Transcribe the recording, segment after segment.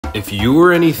If you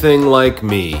were anything like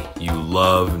me, you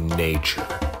love nature.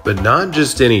 But not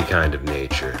just any kind of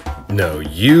nature. No,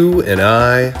 you and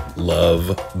I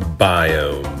love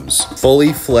biomes.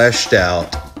 Fully fleshed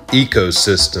out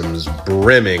ecosystems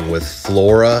brimming with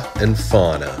flora and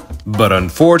fauna. But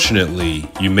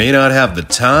unfortunately, you may not have the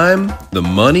time, the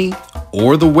money,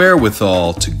 or the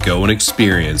wherewithal to go and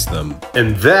experience them.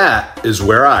 And that is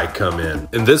where I come in.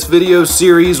 In this video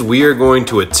series, we are going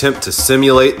to attempt to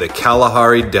simulate the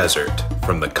Kalahari Desert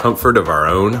from the comfort of our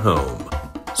own home.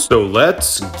 So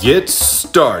let's get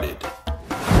started.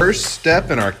 First step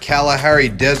in our Kalahari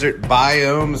Desert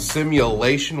biome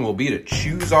simulation will be to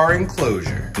choose our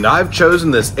enclosure. And I've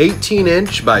chosen this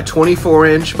 18-inch by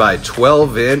 24-inch by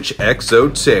 12-inch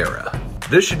Exoterra.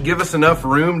 This should give us enough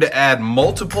room to add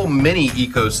multiple mini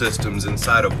ecosystems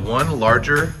inside of one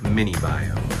larger mini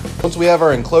biome. Once we have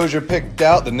our enclosure picked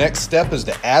out, the next step is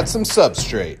to add some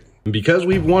substrate. Because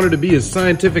we've wanted to be as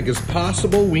scientific as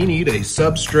possible, we need a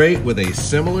substrate with a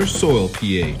similar soil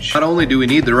pH. Not only do we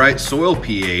need the right soil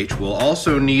pH, we'll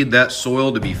also need that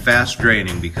soil to be fast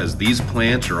draining because these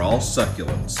plants are all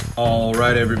succulents. All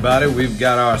right, everybody, we've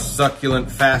got our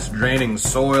succulent fast draining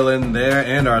soil in there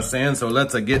and our sand, so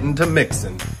let's get into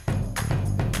mixing.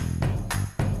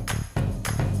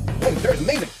 Hey, that's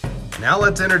amazing. Now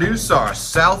let's introduce our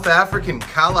South African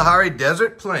Kalahari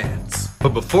Desert plants.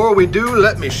 But before we do,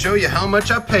 let me show you how much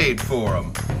I paid for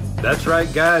them. That's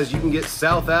right, guys, you can get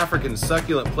South African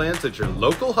succulent plants at your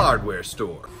local hardware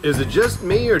store. Is it just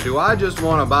me, or do I just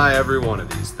want to buy every one of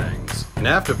these things? And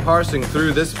after parsing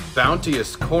through this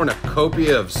bounteous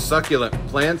cornucopia of succulent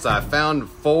plants, I found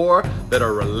 4 that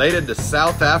are related to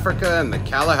South Africa and the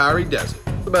Kalahari Desert.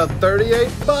 About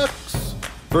 38 bucks.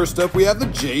 First up, we have the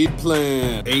jade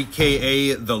plant,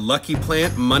 aka the lucky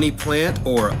plant, money plant,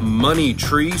 or money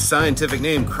tree, scientific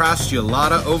name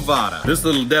Crassulata ovata. This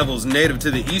little devil's native to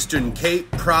the Eastern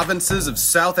Cape provinces of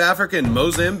South Africa and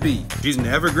Mozambique. She's an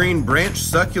evergreen branch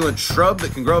succulent shrub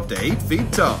that can grow up to 8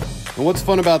 feet tall. And what's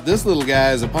fun about this little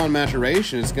guy is upon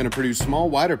maturation, it's going to produce small,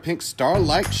 white or pink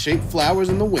star-like shaped flowers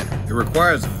in the winter. It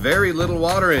requires very little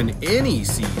water in any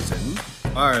season.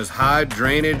 Requires high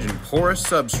drainage and porous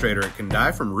substrate or it can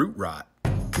die from root rot.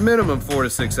 Minimum 4 to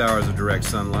 6 hours of direct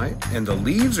sunlight, and the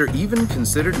leaves are even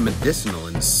considered medicinal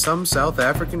in some South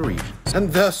African regions.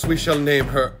 And thus we shall name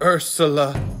her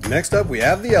Ursula. Next up we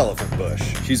have the elephant bush.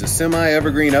 She's a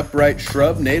semi-evergreen upright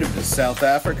shrub native to South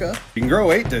Africa. She can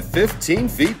grow 8 to 15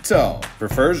 feet tall.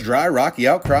 Prefers dry rocky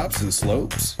outcrops and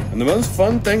slopes. And the most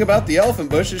fun thing about the elephant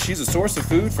bush is she's a source of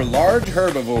food for large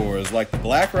herbivores like the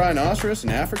black rhinoceros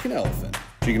and African elephant.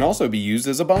 She can also be used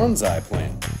as a bonsai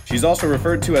plant. She's also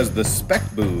referred to as the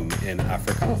speckboom in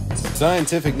Afrikaans.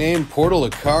 Scientific name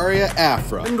Portulacaria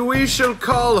afra. And we shall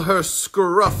call her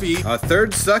Scruffy. Our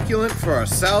third succulent for our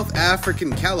South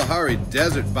African Kalahari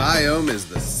Desert biome is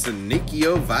the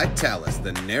Senecio vitalis,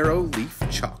 the narrow leaf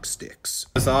chalksticks.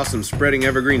 This awesome spreading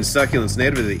evergreen succulent's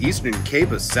native to the Eastern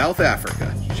Cape of South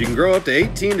Africa. She can grow up to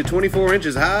 18 to 24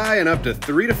 inches high and up to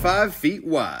 3 to 5 feet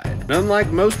wide. And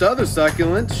unlike most other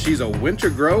succulents, she's a winter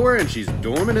grower and she's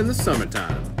dormant in the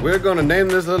summertime. We're gonna name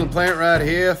this little plant right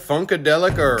here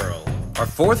Funkadelic Earl. Our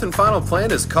fourth and final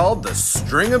plant is called the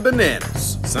String of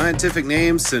Bananas. Scientific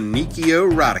name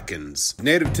Senecio radicans.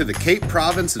 Native to the Cape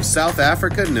Province of South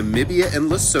Africa, Namibia,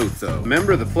 and Lesotho.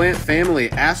 Member of the plant family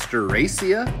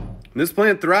Asteraceae. This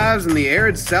plant thrives in the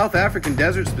arid South African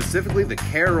desert, specifically the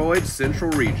Karoid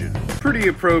Central region. Pretty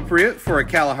appropriate for a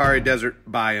Kalahari Desert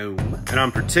biome. And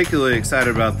I'm particularly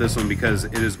excited about this one because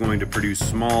it is going to produce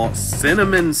small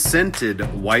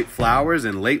cinnamon-scented white flowers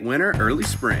in late winter, early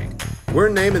spring. We're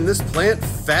naming this plant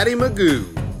Fatty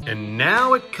Magoo. And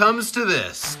now it comes to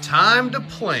this, time to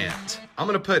plant. I'm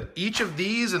gonna put each of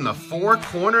these in the 4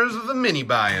 corners of the mini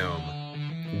biome.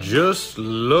 Just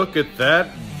look at that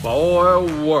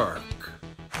boy work.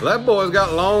 That boy's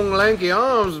got long, lanky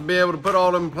arms to be able to put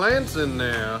all them plants in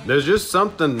there. There's just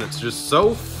something that's just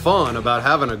so fun about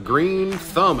having a green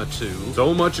thumb or two.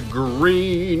 So much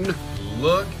green.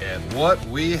 Look at what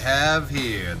we have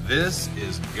here. This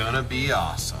is gonna be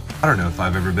awesome. I don't know if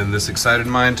I've ever been this excited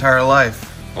in my entire life.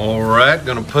 All right,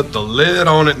 gonna put the lid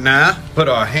on it now. Put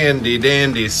our handy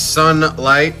dandy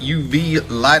sunlight UV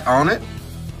light on it.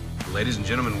 Ladies and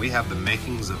gentlemen, we have the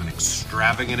makings of an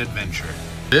extravagant adventure.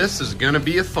 This is gonna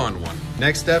be a fun one.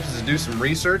 Next step is to do some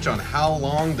research on how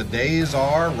long the days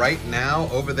are right now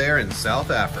over there in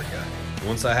South Africa.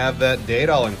 Once I have that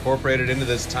data, I'll incorporate it into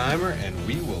this timer and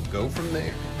we will go from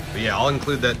there. But yeah, I'll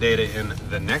include that data in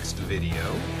the next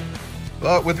video.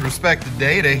 But with respect to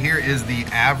data, here is the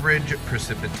average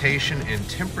precipitation and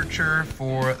temperature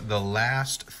for the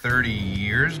last 30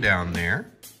 years down there.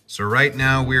 So right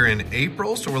now we're in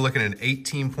April, so we're looking at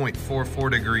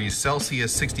 18.44 degrees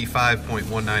Celsius,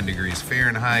 65.19 degrees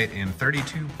Fahrenheit, and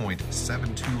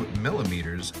 32.72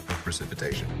 millimeters of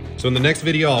precipitation. So in the next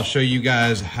video, I'll show you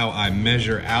guys how I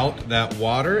measure out that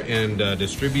water and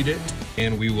distribute it,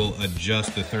 and we will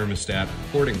adjust the thermostat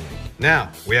accordingly.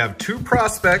 Now, we have two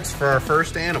prospects for our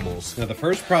first animals. Now, the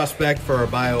first prospect for our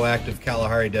bioactive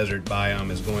Kalahari Desert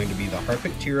biome is going to be the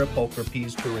Harpictera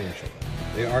pulchripes tarantula.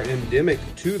 They are endemic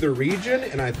to the region,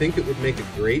 and I think it would make a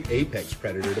great apex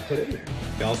predator to put in there.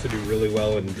 They also do really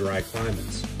well in dry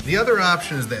climates. The other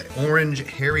option is the orange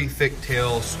hairy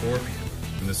thick-tailed scorpion.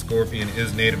 And the scorpion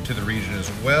is native to the region as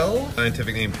well.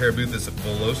 Scientific name Parabuthus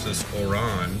villosus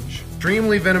orange.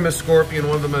 Extremely venomous scorpion,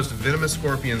 one of the most venomous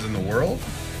scorpions in the world.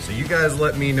 So you guys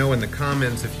let me know in the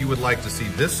comments if you would like to see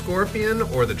this scorpion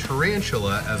or the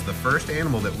tarantula as the first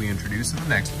animal that we introduce in the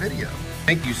next video.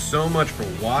 Thank you so much for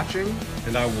watching,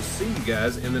 and I will see you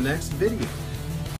guys in the next video.